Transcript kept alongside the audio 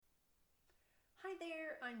Hi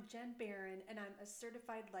there, I'm Jen Barron and I'm a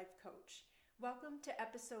certified life coach. Welcome to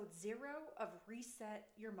episode 0 of Reset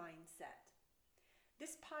Your Mindset.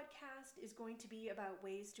 This podcast is going to be about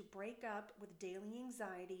ways to break up with daily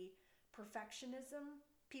anxiety, perfectionism,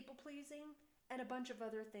 people pleasing, and a bunch of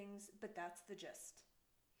other things, but that's the gist.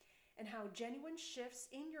 And how genuine shifts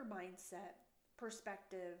in your mindset,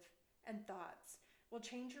 perspective, and thoughts will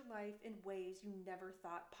change your life in ways you never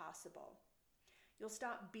thought possible. You'll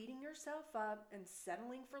stop beating yourself up and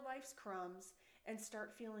settling for life's crumbs and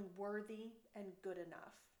start feeling worthy and good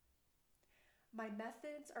enough. My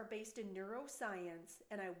methods are based in neuroscience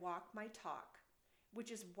and I walk my talk,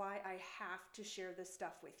 which is why I have to share this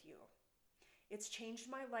stuff with you. It's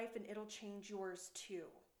changed my life and it'll change yours too.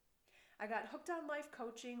 I got hooked on life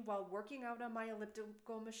coaching while working out on my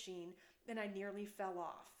elliptical machine and I nearly fell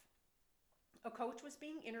off. A coach was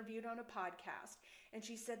being interviewed on a podcast and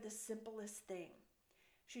she said the simplest thing.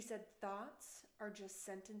 She said, thoughts are just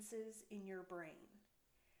sentences in your brain.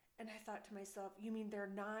 And I thought to myself, you mean they're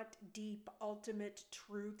not deep, ultimate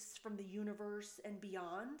truths from the universe and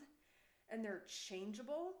beyond? And they're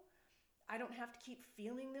changeable? I don't have to keep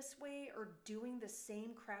feeling this way or doing the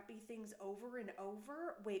same crappy things over and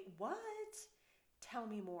over? Wait, what? Tell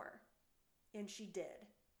me more. And she did.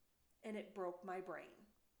 And it broke my brain.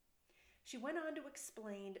 She went on to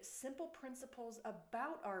explain simple principles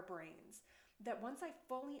about our brains that once I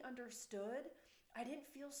fully understood, I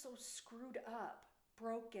didn't feel so screwed up,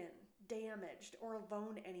 broken, damaged, or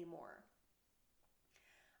alone anymore.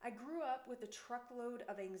 I grew up with a truckload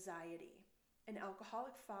of anxiety, an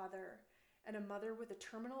alcoholic father, and a mother with a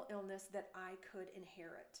terminal illness that I could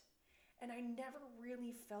inherit. And I never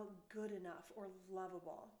really felt good enough or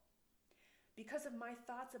lovable. Because of my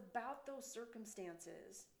thoughts about those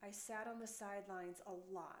circumstances, I sat on the sidelines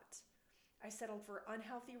a lot. I settled for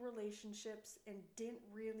unhealthy relationships and didn't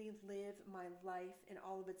really live my life in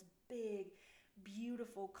all of its big,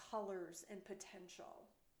 beautiful colors and potential.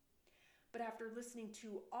 But after listening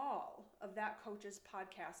to all of that coach's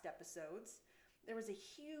podcast episodes, there was a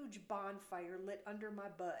huge bonfire lit under my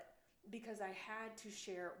butt because I had to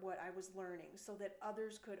share what I was learning so that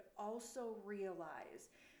others could also realize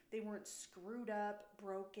they weren't screwed up,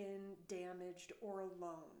 broken, damaged, or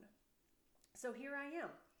alone. So here I am,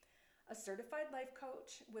 a certified life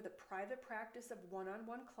coach with a private practice of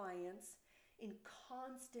one-on-one clients in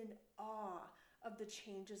constant awe of the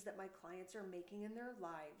changes that my clients are making in their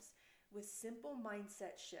lives with simple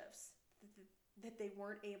mindset shifts that they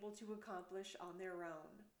weren't able to accomplish on their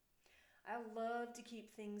own. I love to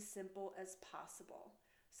keep things simple as possible,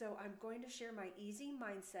 so I'm going to share my easy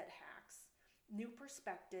mindset hacks, new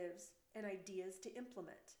perspectives, and ideas to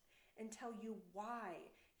implement, and tell you why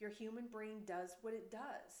your human brain does what it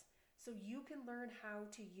does, so you can learn how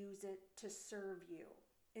to use it to serve you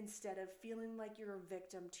instead of feeling like you're a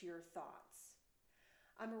victim to your thoughts.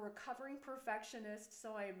 I'm a recovering perfectionist,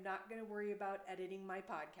 so I am not going to worry about editing my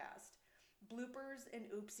podcast. Bloopers and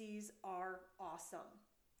oopsies are awesome.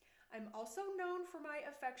 I'm also known for my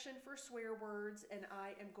affection for swear words, and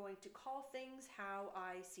I am going to call things how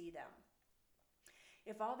I see them.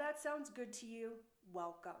 If all that sounds good to you,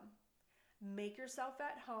 welcome. Make yourself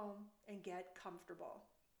at home and get comfortable.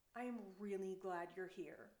 I am really glad you're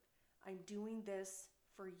here. I'm doing this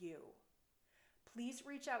for you. Please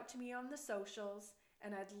reach out to me on the socials,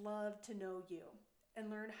 and I'd love to know you and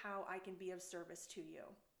learn how I can be of service to you.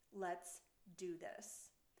 Let's do this.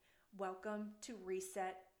 Welcome to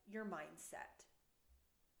Reset Your Mindset.